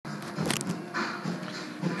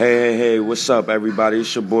Hey, what's up, everybody?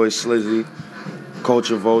 It's your boy Slizzy,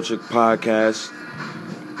 Culture Vulture Podcast.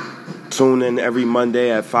 Tune in every Monday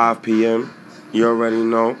at 5 p.m. You already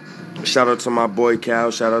know. Shout out to my boy Cal.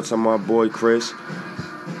 Shout out to my boy Chris.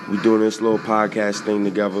 We doing this little podcast thing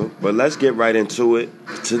together. But let's get right into it.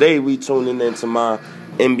 Today we tuning into my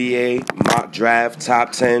NBA mock draft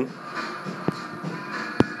top 10.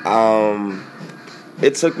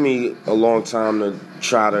 It took me a long time to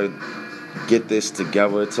try to get this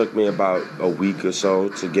together. It took me about a week or so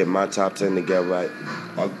to get my top 10 together.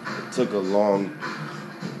 I took a long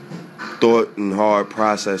thought and hard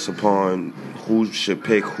process upon who should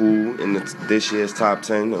pick who in this year's top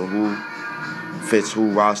 10 and who fits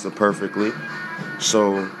who roster perfectly.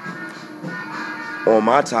 So on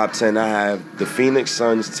my top 10, I have the Phoenix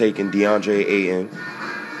Suns taking DeAndre Ayton.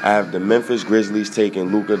 I have the Memphis Grizzlies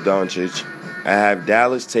taking Luka Doncic. I have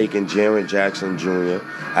Dallas taking Jaren Jackson Jr.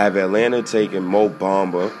 I have Atlanta taking Mo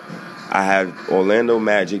Bamba. I have Orlando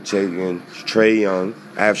Magic taking Trae Young.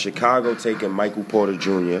 I have Chicago taking Michael Porter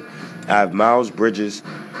Jr. I have Miles Bridges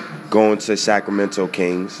going to Sacramento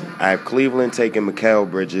Kings. I have Cleveland taking Mikal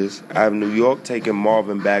Bridges. I have New York taking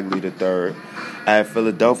Marvin Bagley III. I have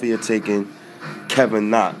Philadelphia taking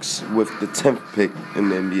Kevin Knox with the 10th pick in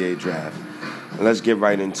the NBA draft. Let's get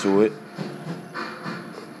right into it.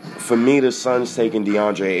 For me, the Suns taking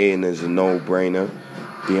DeAndre Ayton is a no-brainer.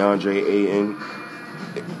 DeAndre Ayton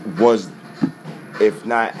was, if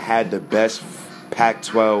not had the best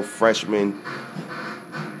Pac-12 freshman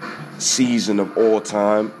season of all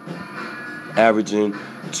time, averaging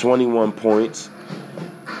 21 points,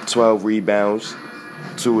 12 rebounds,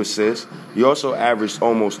 2 assists. He also averaged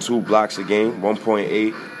almost 2 blocks a game,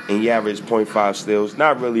 1.8, and he averaged 0.5 steals.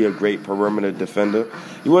 Not really a great perimeter defender.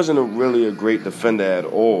 He wasn't really a great defender at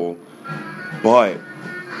all, but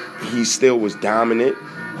he still was dominant.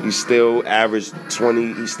 He still averaged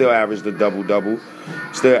 20. He still averaged a double-double.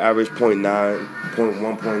 Still averaged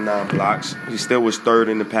 1.9 blocks. He still was third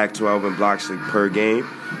in the Pac-12 in blocks per game.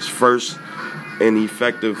 His first in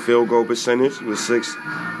effective field goal percentage was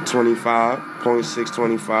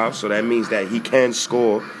 625. So that means that he can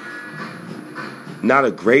score. Not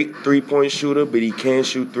a great three-point shooter, but he can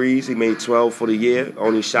shoot threes. He made 12 for the year.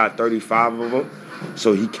 Only shot 35 of them.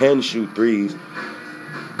 So he can shoot threes.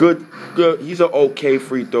 Good. He's an okay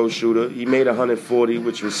free throw shooter. He made 140,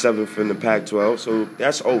 which was 7th in the Pac-12. So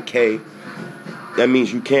that's okay. That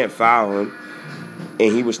means you can't foul him.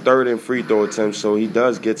 And he was third in free throw attempts, so he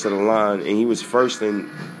does get to the line. And he was first in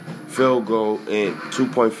field goal and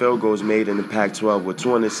 2-point field goals made in the Pac-12 with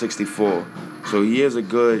 264. So he is a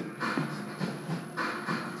good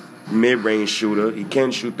mid-range shooter. He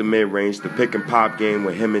can shoot the mid-range. The pick-and-pop game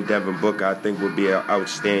with him and Devin Booker, I think, would be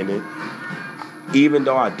outstanding. Even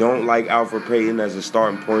though I don't like Alfred Payton as a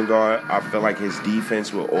starting point guard, I feel like his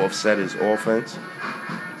defense will offset his offense.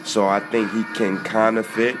 So I think he can kind of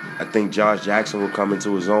fit. I think Josh Jackson will come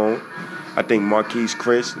into his own. I think Marquise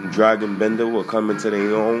Chris and Dragan Bender will come into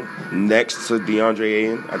their own next to DeAndre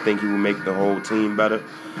Ayton. I think he will make the whole team better.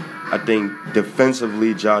 I think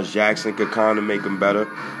defensively, Josh Jackson could kind of make him better.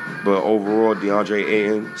 But overall, DeAndre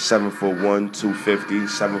Ayton, 7'1", 250,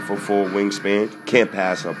 7'4" wingspan. Can't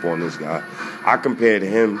pass up on this guy. I compared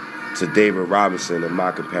him to David Robinson in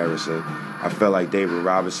my comparison. I felt like David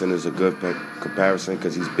Robinson is a good comparison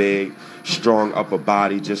because he's big, strong upper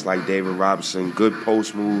body, just like David Robinson. Good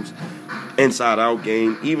post moves, inside-out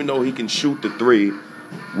game, even though he can shoot the three,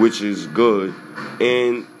 which is good.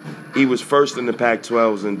 And he was first in the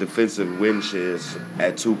Pac-12s in defensive win shares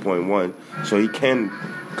at 2.1, so he can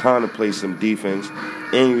kind of play some defense.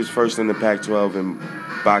 And he was first in the Pac-12 in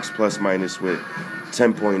box plus minus with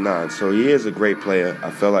 10.9. So he is a great player.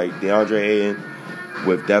 I feel like DeAndre Ayton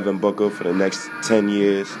with Devin Booker for the next 10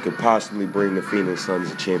 years could possibly bring the Phoenix Suns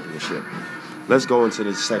a championship. Let's go into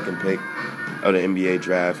the second pick of the NBA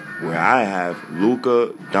draft, where I have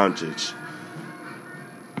Luka Doncic.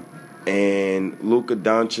 And Luka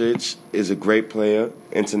Doncic is a great player,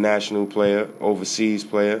 international player, overseas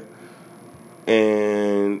player.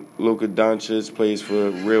 And Luka Doncic plays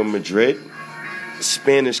for Real Madrid,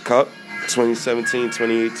 Spanish Cup,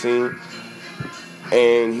 2017-2018.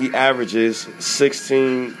 And he averages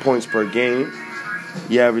 16 points per game.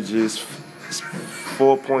 He averages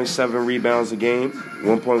 4.7 rebounds a game,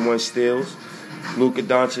 1.1 steals. Luka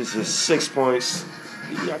Doncic is 6 points.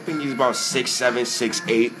 I think he's about 6'7",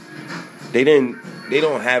 6'8". They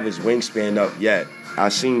don't have his wingspan up yet.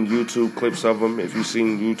 I've seen YouTube clips of him. If you've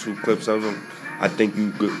seen YouTube clips of him, I think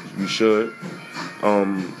you should.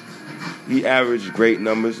 He averaged great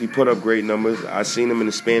numbers. He put up great numbers. I seen him in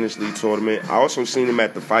the Spanish League tournament. I also seen him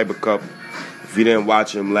at the FIBA Cup If you didn't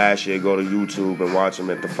watch him last year, go to YouTube and watch him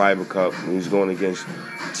at the Fiber Cup when he's going against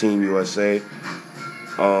Team USA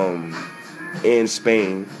in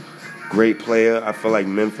Spain. Great player. I feel like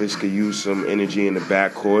Memphis could use some energy in the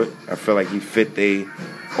backcourt. I feel like he fit their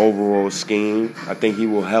overall scheme. I think he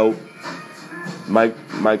will help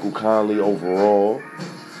Michael Conley overall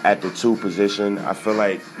at the 2 position. I feel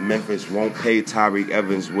like Memphis won't pay Tyreke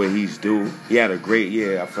Evans what he's due. He had a great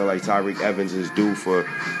year. I feel like Tyreke Evans is due for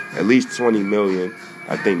at least $20 million.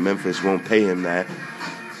 I think Memphis won't pay him that.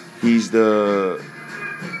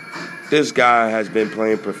 This guy has been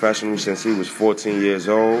playing professional since he was 14 years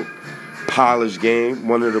old. Polished game,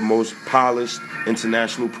 one of the most polished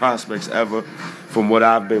international prospects ever from what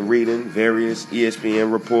I've been reading, various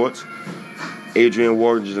ESPN reports. Adrian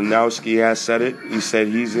Wojnarowski has said it. He said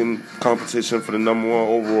he's in competition for the number 1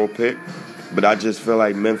 overall pick. But I just feel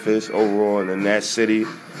like Memphis overall and in that city,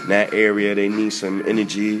 in that area, they need some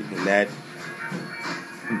energy and that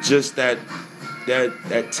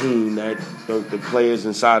team, the players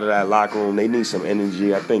inside of that locker room, they need some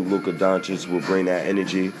energy. I think Luka Doncic will bring that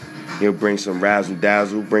energy. He'll bring some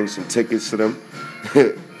razzle-dazzle, bring some tickets to them.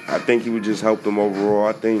 I think he would just help them overall.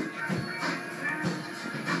 I think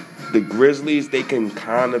the Grizzlies, they can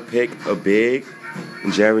kind of pick a big,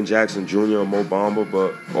 Jaren Jackson Jr. or Mo Bamba,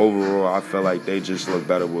 but overall, I feel like they just look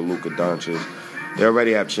better with Luka Doncic. They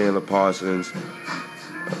already have Chandler Parsons,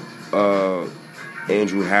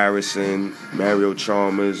 Andrew Harrison, Mario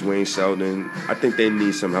Chalmers, Wayne Selden. I think they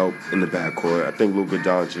need some help in the backcourt. I think Luka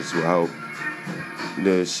Doncic will help.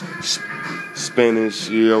 The Spanish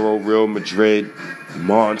Euro Real Madrid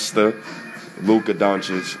monster, Luka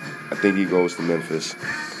Doncic, I think he goes to Memphis.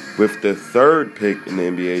 With the 3rd pick in the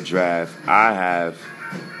NBA draft, I have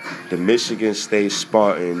the Michigan State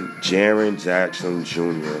Spartan, Jaren Jackson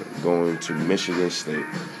Jr. going to Michigan State.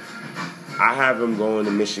 I have him going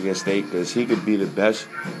to Michigan State because he could be the best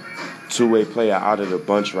 2-way player out of the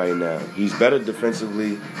bunch right now. He's better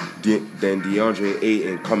defensively than DeAndre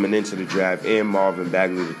Ayton coming into the draft and Marvin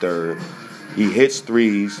Bagley III. He hits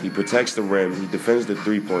threes. He protects the rim. He defends the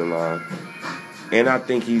three-point line. And I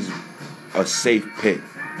think he's a safe pick.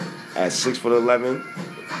 At 6'11",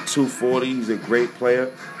 240, he's a great player.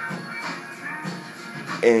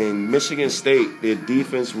 And Michigan State, their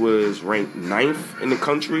defense was ranked 9th in the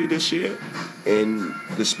country this year. And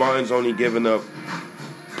the Spartans only giving up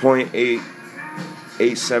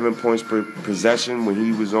 0.87 points per possession when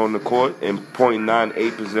he was on the court and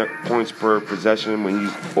 0.98 points per possession when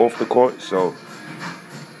he's off the court. So,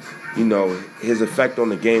 his effect on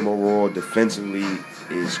the game overall defensively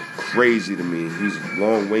is crazy to me. He's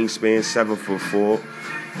long wingspan, 7'4",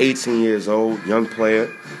 18 years old, young player.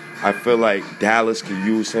 I feel like Dallas could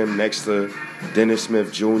use him next to Dennis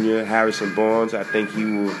Smith Jr., Harrison Barnes. I think he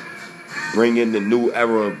will bring in the new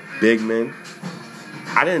era of big men.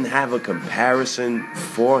 I didn't have a comparison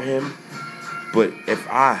for him, but if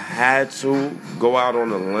I had to go out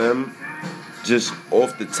on a limb, just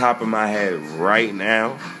off the top of my head right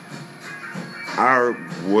now, I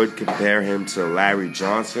would compare him to Larry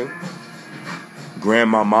Johnson,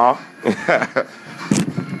 Grandmama.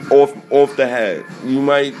 off the head. You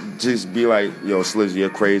might just be like, yo, Slizzy, you're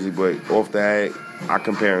crazy, but off the head, I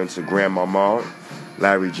compare him to Grandmama,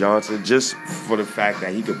 Larry Johnson, just for the fact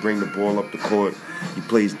that he could bring the ball up the court. He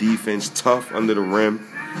plays defense tough under the rim.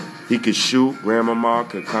 He could shoot. Grandmama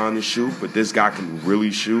could kind of shoot, but this guy can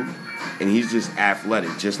really shoot. And he's just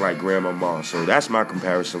athletic, just like Grandmama. So that's my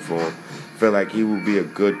comparison for him. I feel like he will be a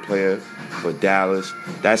good player for Dallas.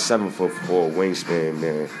 That 7'4" wingspan,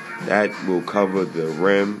 man, that will cover the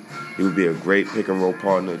rim. He will be a great pick-and-roll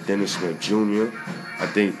partner. Dennis Smith Jr., I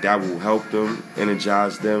think that will help them,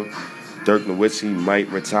 energize them. Dirk Nowitzki might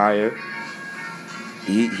retire.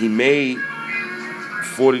 He made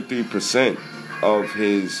 43% of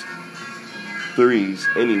his threes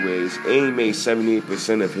anyways, and he made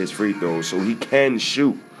 78% of his free throws, so he can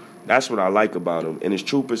shoot. That's what I like about him. And his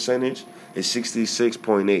true percentage is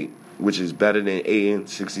 66.8, which is better than Ayton,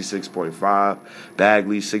 66.5,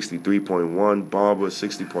 Bagley, 63.1, Barber,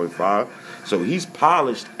 60.5. So he's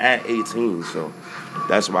polished at 18, so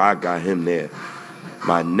that's why I got him there.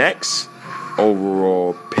 My next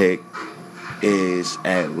overall pick is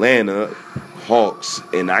Atlanta Hawks,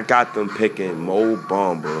 and I got them picking Mo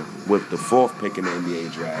Bamba with the 4th pick in the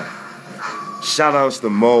NBA draft. Shout outs to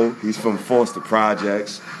Mo. He's from Foster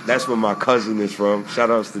Projects. That's where my cousin is from.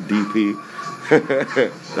 Shout outs to DP.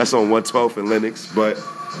 That's on 112th and Lenox. But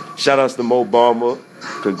shout outs to Mo Bamba.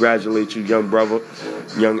 Congratulate you, young brother,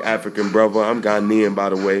 young African brother. I'm Ghanaian, by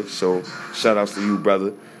the way. So shout outs to you,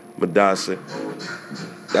 brother. Madasa.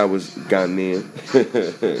 That was Ghanaian.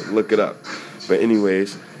 Look it up. But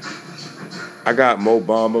anyways, I got Mo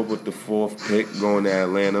Bamba with the 4th pick going to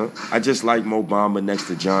Atlanta. I just like Mo Bamba next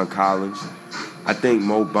to John Collins. I think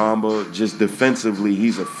Mo Bamba, just defensively,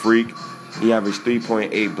 he's a freak. He averaged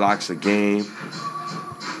 3.8 blocks a game.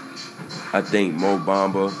 I think Mo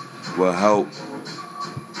Bamba will help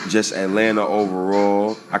just Atlanta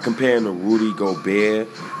overall. I compare him to Rudy Gobert,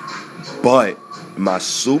 but my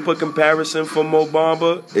super comparison for Mo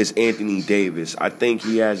Bamba is Anthony Davis. I think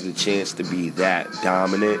he has the chance to be that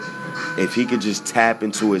dominant if he could just tap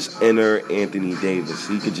into his inner Anthony Davis.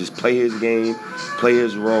 He could just play his game, play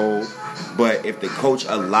his role, but if the coach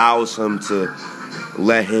allows him to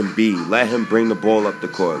let him bring the ball up the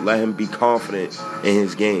court, let him be confident in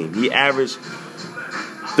his game. He averaged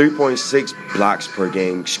 3.6 blocks per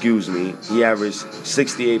game, He averaged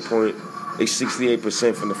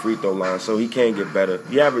 68% from the free throw line, so he can get better.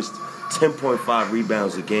 He averaged 10.5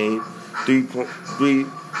 rebounds a game,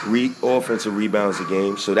 3 offensive rebounds a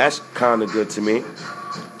game, so that's kind of good to me.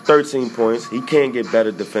 13 points. He can get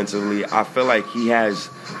better defensively. I feel like he's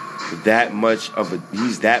that much of a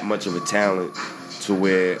talent to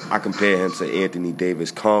where I compare him to Anthony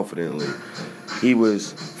Davis confidently. He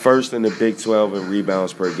was first in the Big 12 in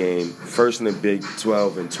rebounds per game, first in the Big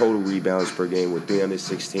 12 in total rebounds per game with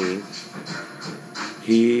 316.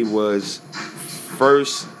 He was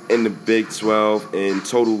first in the Big 12 in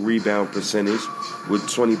total rebound percentage with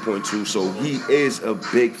 20.2, so he is a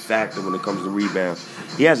big factor when it comes to rebound.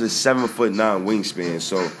 He has a 7'9" wingspan,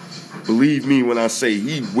 so believe me when I say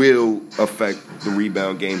he will affect the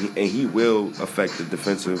rebound game, and he will affect the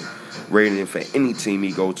defensive rating for any team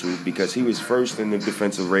he go to, because he was first in the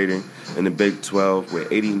defensive rating in the Big 12 with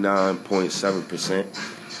 89.7%.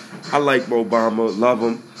 I like Mo Bamba, love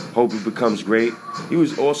him, hope he becomes great. He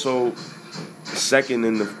was also second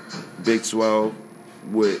in the Big 12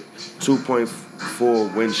 with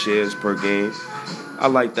 2.4 win shares per game. I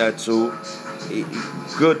like that too.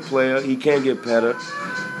 Good player. He can get better.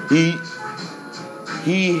 He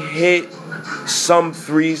hit some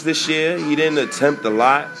threes this year. He didn't attempt a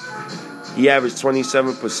lot. He averaged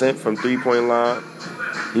 27% from three-point line.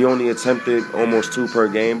 He only attempted almost 2 per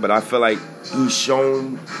game, but I feel like he's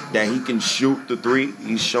shown that he can shoot the three.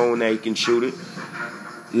 He's shown that he can shoot it.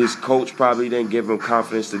 His coach probably didn't give him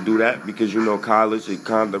confidence to do that because, college, it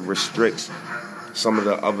kind of restricts some of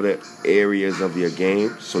the other areas of your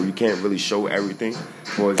game, so you can't really show everything.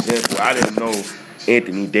 For example, I didn't know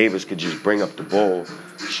Anthony Davis could just bring up the ball,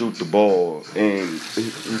 shoot the ball, and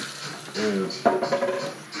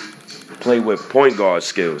play with point guard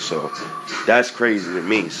skills. So that's crazy to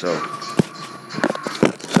me. So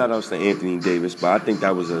shout outs to Anthony Davis, but I think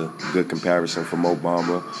that was a good comparison for Mo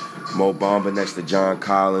Bamba. Mo Bamba next to John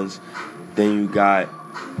Collins. Then you got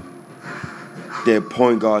their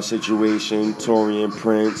point guard situation, Taurean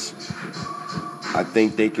Prince. I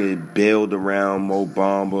think they could build around Mo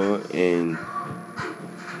Bamba, and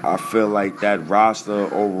I feel like that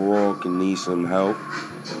roster overall can need some help,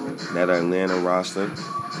 that Atlanta roster.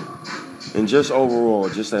 And just overall,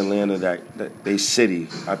 just Atlanta, that they city,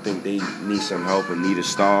 I think they need some help and need a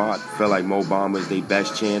star. I feel like Mo Bamba is their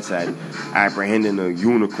best chance at apprehending a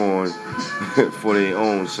unicorn for their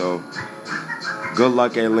own. So good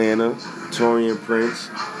luck, Atlanta. Taurean Prince.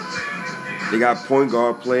 They got point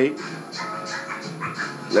guard play.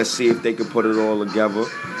 Let's see if they can put it all together.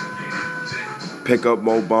 Pick up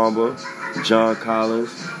Mo Bamba, John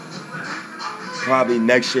Collins. Probably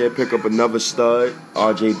next year pick up another stud,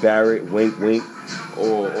 R.J. Barrett, wink, wink,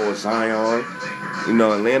 or Zion.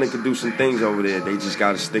 Atlanta could do some things over there. They just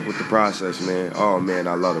got to stick with the process, man. Oh, man,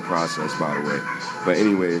 I love the process, by the way. But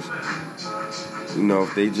anyways,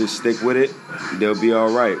 if they just stick with it, they'll be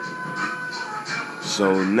all right.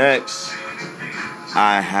 So next,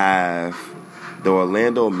 I have the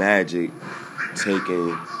Orlando Magic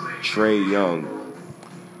taking Trae Young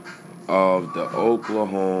of the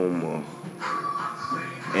Oklahoma.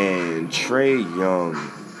 And Trae Young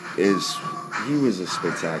he was a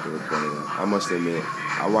spectacular player. I must admit,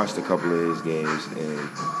 I watched a couple of his games, and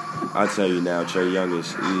I'll tell you now, Trae Young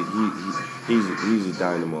he's a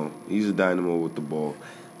dynamo. He's a dynamo with the ball.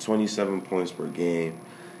 27 points per game,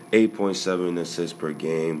 8.7 assists per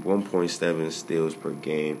game, 1.7 steals per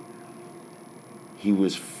game. He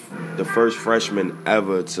was the first freshman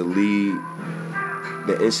ever to lead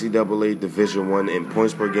the NCAA Division I in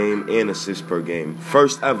points per game and assists per game.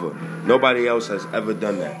 First ever. Nobody else has ever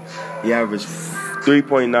done that. He averaged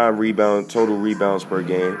 3.9 total rebounds per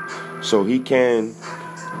game. So he can,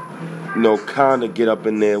 kind of get up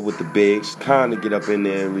in there with the bigs, kind of get up in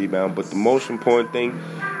there and rebound. But the most important thing,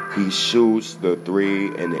 he shoots the three,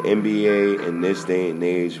 and the NBA in this day and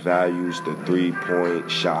age values the 3-point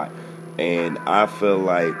shot And I feel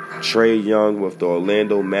like Trae Young with the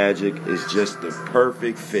Orlando Magic is just the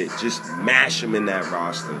perfect fit. Just mash him in that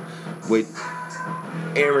roster with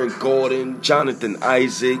Aaron Gordon, Jonathan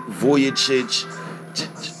Isaac, Vujicic.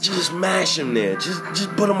 Just mash him there. Just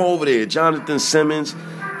put him over there. Jonathan Simmons.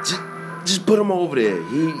 Just put him over there.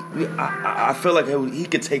 I feel like he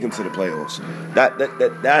could take him to the playoffs.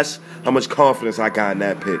 That's how much confidence I got in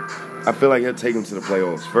that pick. I feel like he'll take him to the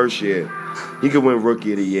playoffs. First year, he could win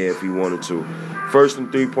Rookie of the Year if he wanted to. First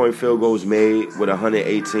and 3-point field goals made with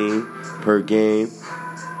 118 per game.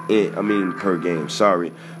 Per game. Sorry,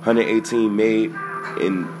 118 made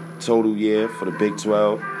in total year for the Big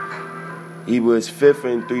 12. He was 5th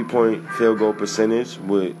in 3-point field goal percentage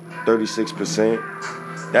with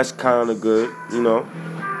 36%. That's kind of good, you know.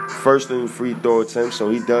 First in free throw attempts, so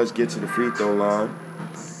he does get to the free throw line.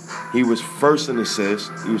 He was first in assists.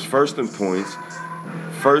 He was first in points.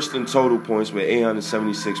 First in total points with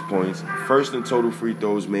 876 points. First in total free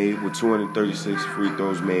throws made with 236 free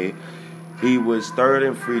throws made. He was third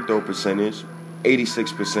in free throw percentage,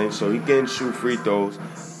 86%, so he can shoot free throws.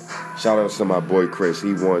 Shout out to my boy Chris.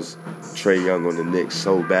 He wants Trae Young on the Knicks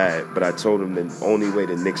so bad, but I told him the only way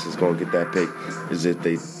the Knicks is going to get that pick is if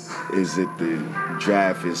the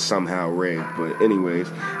draft is somehow rigged. But anyways,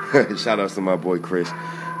 shout out to my boy Chris.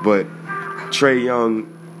 But Trae Young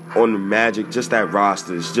on the Magic, just that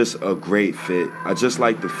roster is just a great fit. I just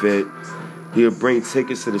like the fit. He'll bring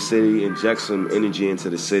tickets to the city, inject some energy into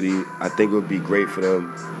the city. I think it would be great for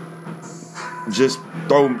them. Just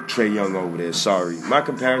throw Trae Young over there. Sorry. My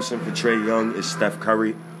comparison for Trae Young is Steph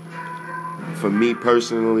Curry. For me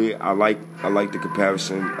personally, I like the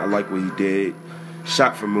comparison. I like what he did.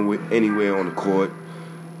 Shot from anywhere on the court.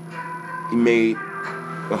 He made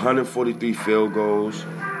 143 field goals.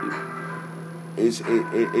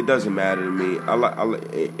 It doesn't matter to me. I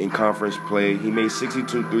like in conference play. He made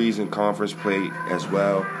 62 threes in conference play as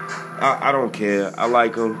well. I don't care. I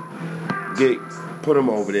like him. Put him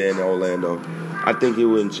over there in Orlando. I think he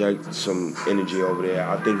will inject some energy over there.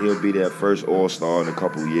 I think he'll be their first All-Star in a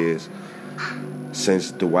couple years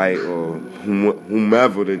since Dwight or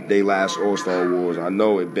whomever they last All-Star was. I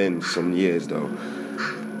know it's been some years, though.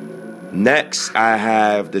 Next, I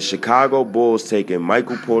have the Chicago Bulls taking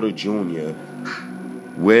Michael Porter Jr.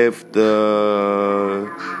 with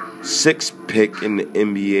the 6th pick in the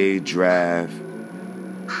NBA draft.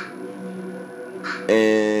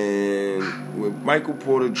 And with Michael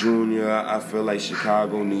Porter Jr., I feel like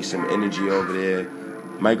Chicago needs some energy over there.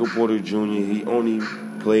 Michael Porter Jr., he only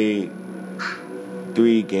played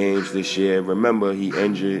 3 games this year. Remember, he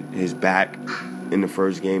injured his back in the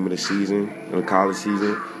first game of the season, in the college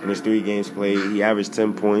season. In his 3 games played, he averaged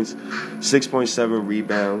 10 points, 6.7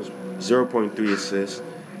 rebounds, 0.3 assists.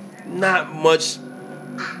 Not much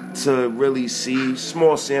to really see.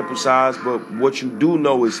 Small sample size, but what you do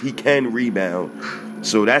know is he can rebound.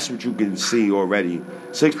 So that's what you can see already.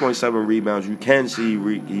 6.7 rebounds. You can see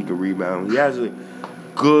he can rebound. He has a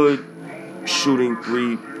good shooting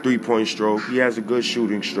three-point stroke. He has a good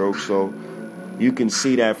shooting stroke, so you can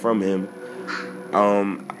see that from him.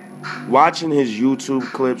 Watching his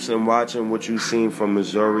YouTube clips and watching what you've seen from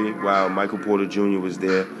Missouri while Michael Porter Jr. was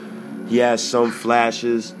there, he has some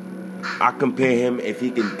flashes. I compare him, if he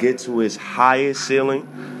can get to his highest ceiling,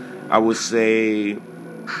 I would say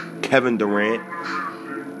Kevin Durant.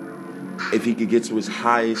 If he could get to his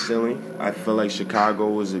highest ceiling, I feel like Chicago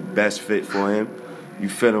was the best fit for him. You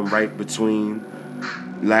fit him right between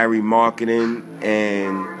Larry Marketing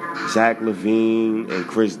and Zach LaVine and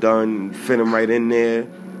Chris Dunn. You fit him right in there.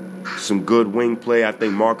 Some good wing play. I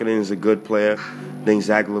think Marketing is a good player. I think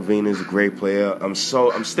Zach LaVine is a great player. I'm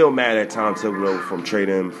still mad at Tom Thibodeau from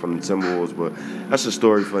trading him from the Timberwolves, but that's a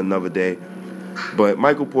story for another day. But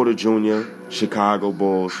Michael Porter Jr., Chicago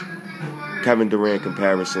Bulls, Kevin Durant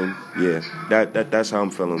comparison, yeah, that's how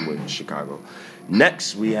I'm feeling with Chicago.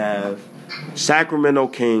 Next, we have Sacramento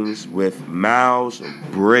Kings with Miles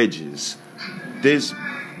Bridges. This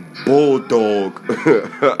bulldog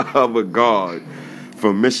of a guard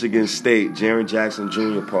from Michigan State, Jaren Jackson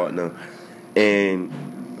Jr. partner. And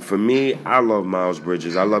for me, I love Miles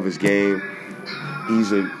Bridges. I love his game.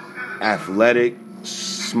 He's an athletic,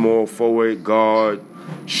 small forward guard,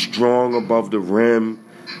 strong above the rim.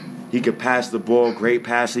 He could pass the ball, great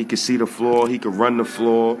passer. He could see the floor. He could run the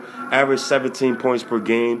floor. Average 17 points per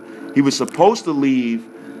game. He was supposed to leave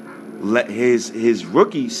his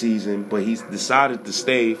rookie season, but he decided to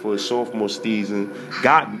stay for his sophomore season.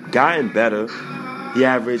 Gotten better. He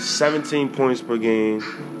averaged 17 points per game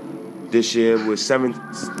this year with 7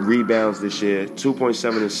 rebounds this year,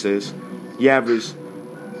 2.7 assists. He averaged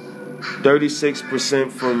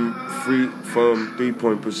 36% from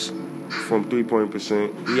 3-point from 3-point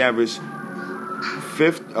percent. He averaged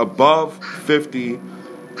above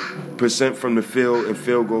 50% from the field and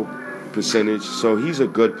field goal percentage. So he's a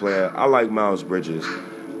good player. I like Miles Bridges.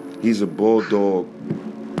 He's a bulldog.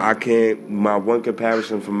 My one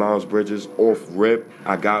comparison for Miles Bridges off rip,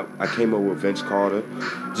 I came up with Vince Carter.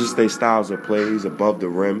 Just their styles of play. He's above the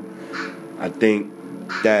rim. I think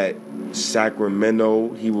that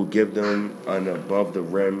Sacramento, he will give them an above the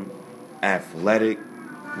rim athletic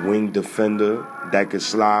wing defender that could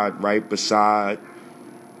slide right beside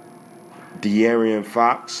De'Aaron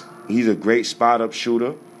Fox. He's a great spot-up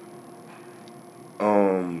shooter.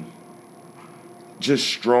 Just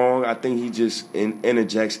strong. I think he just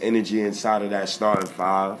interjects energy inside of that starting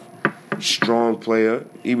five. Strong player.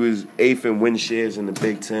 He was 8th in win shares in the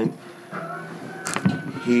Big Ten.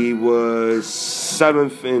 He was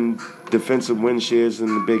 7th in defensive win shares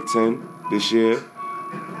in the Big Ten this year.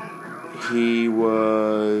 He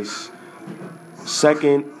was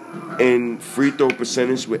 2nd in free throw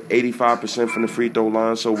percentage with 85% from the free throw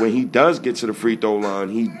line. So when he does get to the free throw line,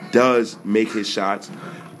 he does make his shots.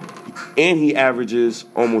 And he averages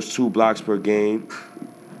almost 2 blocks per game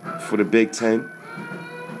for the Big Ten.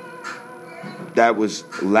 That was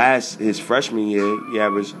his freshman year. He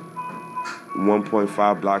averaged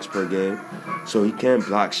 1.5 blocks per game. So he can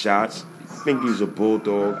block shots. I think he's a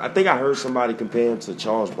bulldog. I think I heard somebody compare him to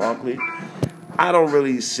Charles Barkley. I don't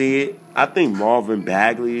really see it. I think Marvin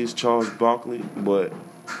Bagley is Charles Barkley, but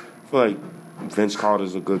I feel like Vince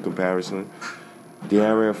Carter's a good comparison.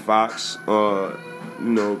 De'Aaron Fox,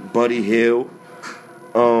 Buddy Hield.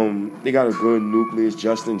 They got a good nucleus.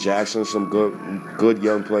 Justin Jackson, some good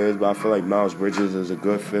young players, but I feel like Miles Bridges is a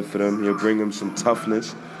good fit for them. He'll bring them some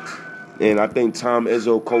toughness. And I think Tom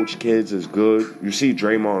Izzo coach kids is good. You see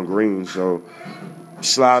Draymond Green, so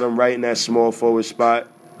slide him right in that small forward spot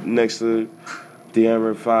next to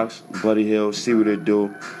De'Aaron Fox, Buddy Hield, see what they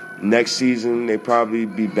do. Next season, they probably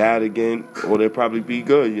be bad again, or they'll probably be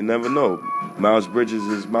good. You never know. Miles Bridges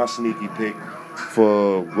is my sneaky pick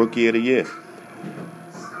for Rookie of the Year.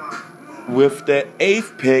 With the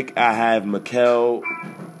 8th pick, I have Mikal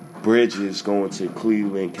Bridges going to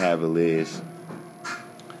Cleveland Cavaliers.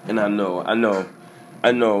 And I know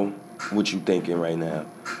what you're thinking right now.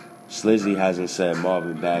 Slizzy hasn't said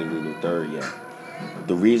Marvin Bagley the third yet.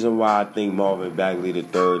 The reason why I think Marvin Bagley the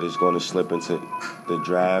third is going to slip into the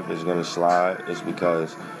draft, is going to slide, is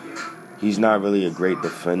because he's not really a great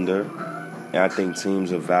defender. And I think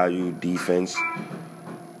teams will value defense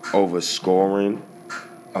over scoring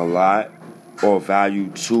a lot, or value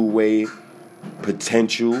two-way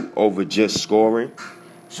potential over just scoring.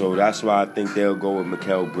 So that's why I think they'll go with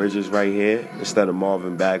Mikal Bridges right here instead of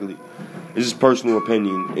Marvin Bagley. It's just personal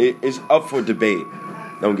opinion. It's up for debate.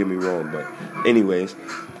 Don't get me wrong, but anyways,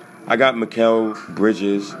 I got Mikal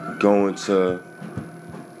Bridges going to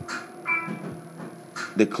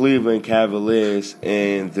the Cleveland Cavaliers,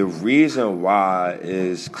 and the reason why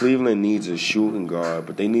is Cleveland needs a shooting guard,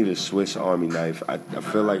 but they need a Swiss Army knife. I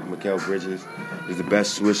feel like Mikal Bridges is the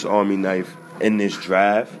best Swiss Army knife in this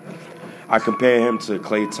draft. I compare him to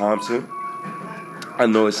Klay Thompson. I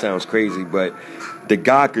know it sounds crazy, but the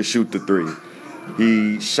guy could shoot the three.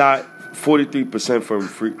 He shot 43%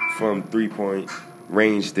 from three-point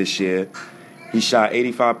range this year. He shot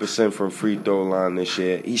 85% from free throw line this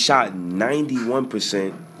year. He shot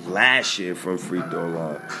 91% last year from free throw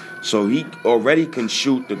line. So he already can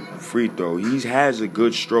shoot the free throw. He has a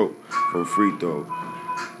good stroke from free throw.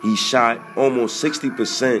 He shot almost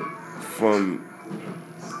 60% from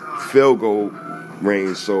field goal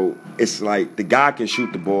range. So it's like the guy can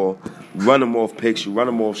shoot the ball, run him off picks, run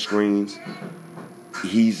him off screens.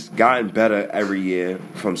 He's gotten better every year,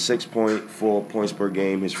 from 6.4 points per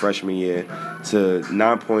game his freshman year to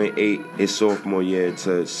 9.8 his sophomore year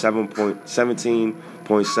to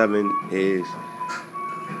 17.7 his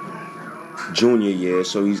junior year.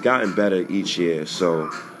 So he's gotten better each year. So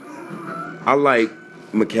I like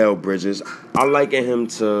Mikal Bridges. I liken him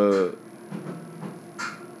to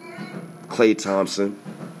Klay Thompson.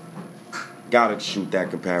 Gotta shoot that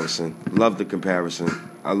comparison. Love the comparison.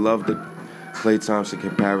 I love the Klay Thompson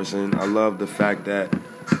comparison. I love the fact that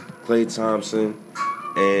Klay Thompson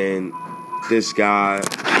and this guy,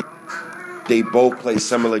 they both play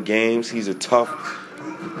similar games. He's a tough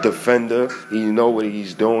defender. He know what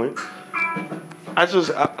he's doing. I just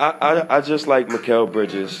like Mikal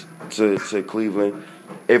Bridges to Cleveland.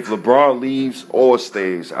 If LeBron leaves or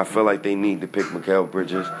stays, I feel like they need to pick Mikal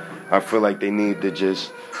Bridges. I feel like they need to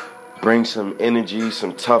just bring some energy,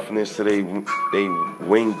 some toughness to their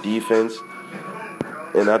wing defense.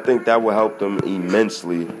 And I think that will help them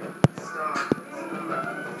immensely.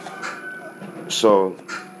 So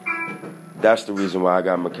that's the reason why I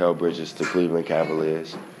got Mikal Bridges to Cleveland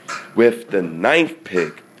Cavaliers. With the 9th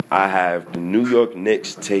pick, I have the New York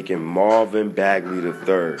Knicks taking Marvin Bagley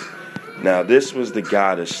III. Now, this was the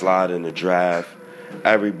guy that slid in the draft.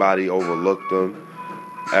 Everybody overlooked him.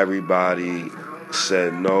 Everybody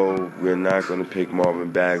said, no, we're not going to pick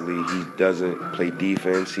Marvin Bagley. He doesn't play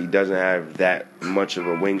defense. He doesn't have that much of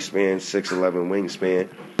a wingspan, 6'11" wingspan.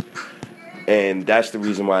 And that's the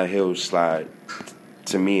reason why he'll slide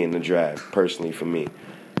to me in the draft, personally for me.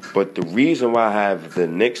 But the reason why I have the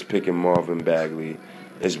Knicks picking Marvin Bagley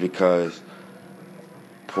is because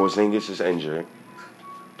Porzingis is injured.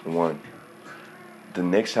 One, the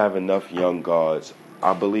Knicks have enough young guards.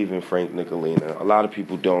 I believe in Frank Ntilikina. A lot of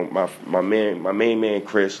people don't. My main man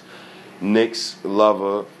Chris, Knicks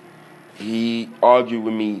lover, he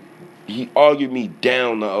argued me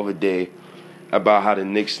down the other day about how the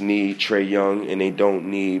Knicks need Trae Young and they don't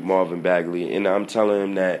need Marvin Bagley. And I'm telling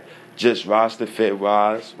him that just roster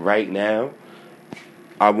fit-wise, right now,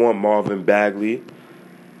 I want Marvin Bagley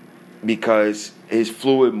because his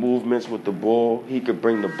fluid movements with the ball, he could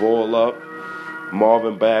bring the ball up.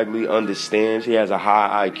 Marvin Bagley understands. He has a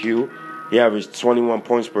high IQ. He averaged 21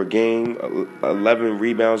 points per game, 11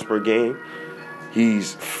 rebounds per game.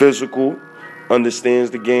 He's physical,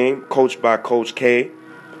 understands the game, coached by Coach K.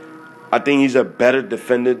 I think he's a better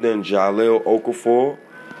defender than Jahlil Okafor.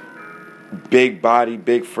 Big body,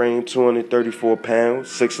 big frame, 234 pounds,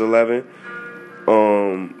 6'11".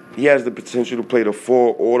 He has the potential to play the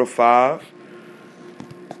 4 or the 5.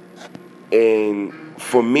 And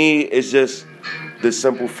for me, it's just the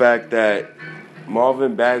simple fact that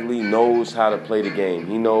Marvin Bagley knows how to play the game.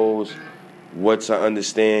 He knows what to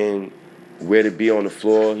understand, where to be on the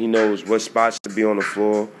floor. He knows what spots to be on the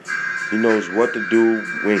floor. He knows what to do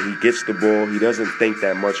when he gets the ball. He doesn't think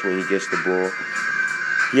that much when he gets the ball.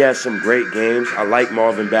 He has some great games. I like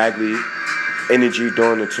Marvin Bagley energy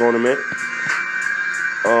during the tournament.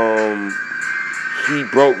 He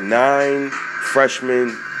broke 9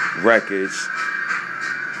 freshman records,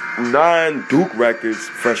 9 Duke records,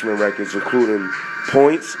 freshman records, including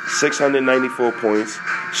points, 694 points,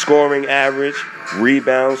 scoring average,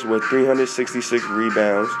 rebounds with 366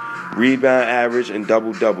 rebounds, rebound average, and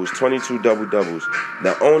double-doubles, 22 double-doubles.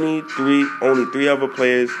 Now, only three other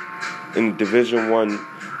players in Division I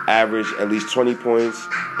average at least 20 points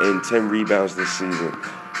and 10 rebounds this season.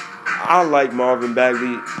 I like Marvin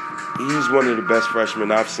Bagley. He's one of the best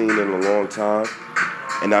freshmen I've seen in a long time.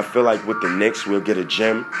 And I feel like with the Knicks, we'll get a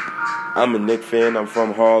gem. I'm a Knicks fan. I'm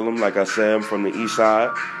from Harlem. Like I said, I'm from the East Side.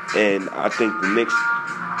 And I think the Knicks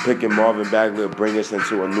picking Marvin Bagley will bring us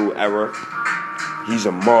into a new era. He's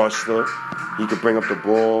a monster. He can bring up the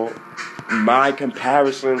ball. My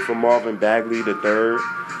comparison for Marvin Bagley III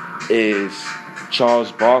is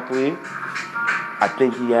Charles Barkley. I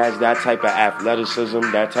think he has that type of athleticism,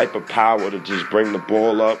 that type of power to just bring the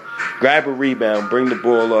ball up, grab a rebound, bring the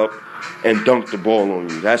ball up, and dunk the ball on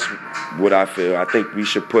you. That's what I feel. I think we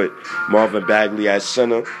should put Marvin Bagley at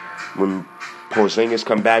center. When Porzingis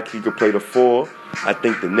come back, he could play the 4. I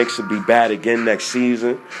think the Knicks will be bad again next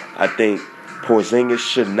season. I think Porzingis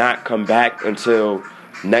should not come back until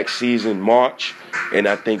next season, March. And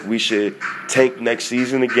I think we should tank next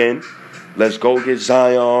season again. Let's go get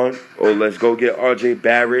Zion, or let's go get R.J.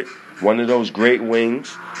 Barrett, one of those great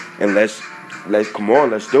wings, and let's come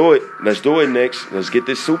on, let's do it. Let's do it, Knicks. Let's get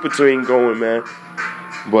this super team going, man.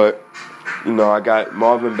 But, I got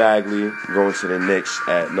Marvin Bagley going to the Knicks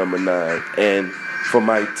at number 9. And for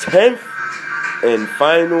my 10th and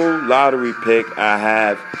final lottery pick, I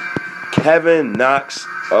have Kevin Knox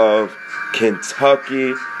of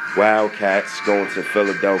Kentucky Wildcats going to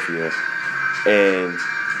Philadelphia. And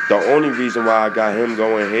the only reason why I got him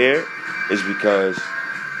going here is because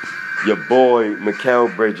your boy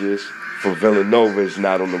Mikal Bridges for Villanova is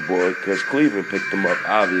not on the board because Cleveland picked him up,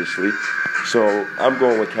 obviously. So I'm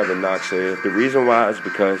going with Kevin Knox here. The reason why is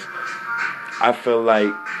because I feel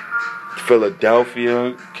like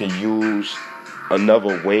Philadelphia can use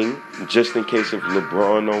another wing just in case if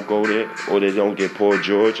LeBron don't go there or they don't get Paul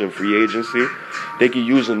George in free agency. They can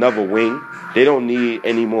use another wing. They don't need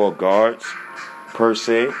any more guards per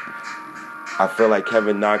se. I feel like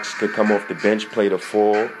Kevin Knox could come off the bench, play the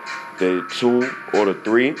 4, the 2, or the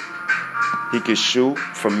 3. He could shoot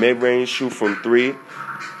from mid-range, shoot from 3.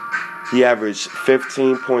 He averaged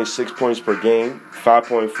 15.6 points per game,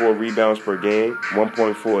 5.4 rebounds per game,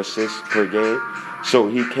 1.4 assists per game. So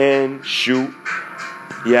he can shoot.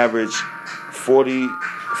 He averaged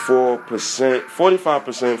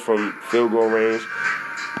 45% from field goal range.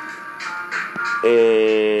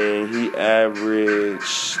 And he averaged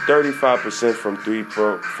 35% from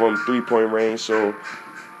three-point range. So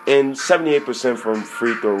and 78% from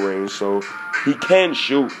free throw range. So he can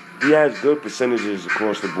shoot. He has good percentages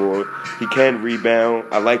across the board. He can rebound.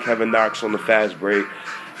 I like Kevin Knox on the fast break.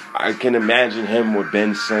 I can imagine him with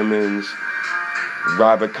Ben Simmons,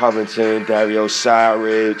 Robert Covington, Dario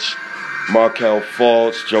Saric, Markelle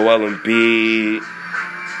Fultz, Joel Embiid.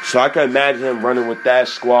 So I can imagine him running with that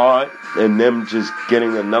squad and them just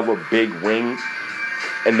getting another big wing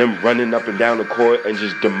and them running up and down the court and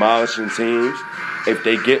just demolishing teams. If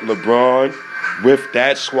they get LeBron with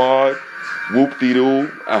that squad,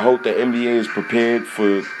 whoop-de-doo. I hope the NBA is prepared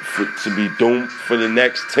for to be doomed for the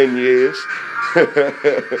next 10 years.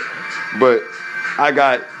 But I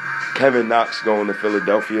got Kevin Knox going to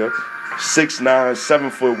Philadelphia. 6'9",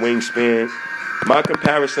 7-foot wingspan. My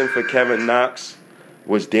comparison for Kevin Knox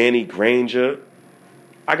was Danny Granger.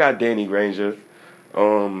 I got Danny Granger.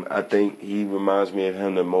 I think he reminds me of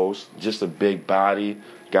him the most. Just a big body,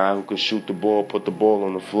 guy who can shoot the ball, put the ball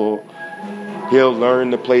on the floor. He'll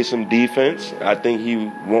learn to play some defense. I think he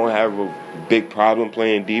won't have a big problem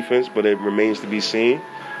playing defense, but it remains to be seen.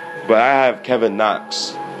 But I have Kevin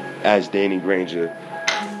Knox as Danny Granger.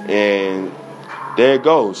 And there it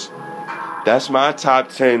goes. That's my top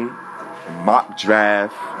 10 mock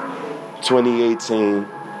draft 2018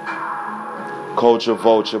 Culture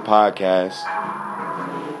Vulture podcast.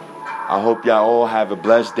 I hope y'all all have a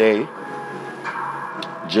blessed day.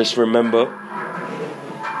 Just remember,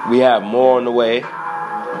 we have more on the way.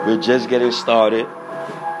 We're just getting started.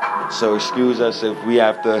 So excuse us if we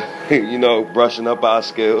have to, brushing up our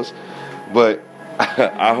skills. But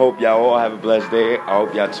I hope y'all all have a blessed day. I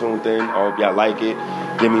hope y'all tuned in. I hope y'all like it.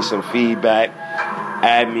 Give me some feedback.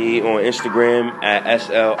 Add me on Instagram at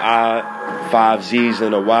SLI5Zs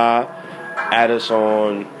and a Y. Add us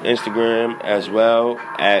on Instagram as well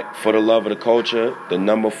at For the Love of the Culture, the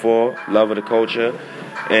number 4, Love of the Culture.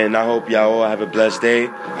 And I hope y'all all have a blessed day.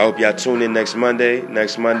 I hope y'all tune in next Monday.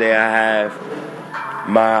 Next Monday I have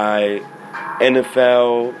my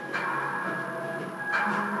NFL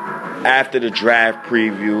after the draft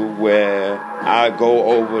preview where I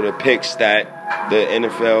go over the picks that the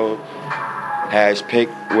NFL has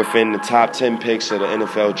picked within the top 10 picks of the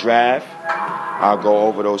NFL draft. I'll go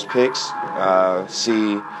over those picks,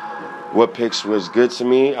 see what picks was good to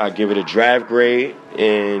me. I'll give it a draft grade.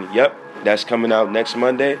 And, yep, that's coming out next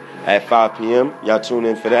Monday at 5 p.m. Y'all tune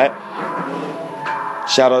in for that.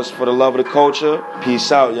 Shout outs For the Love of the Culture.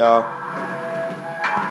 Peace out, y'all.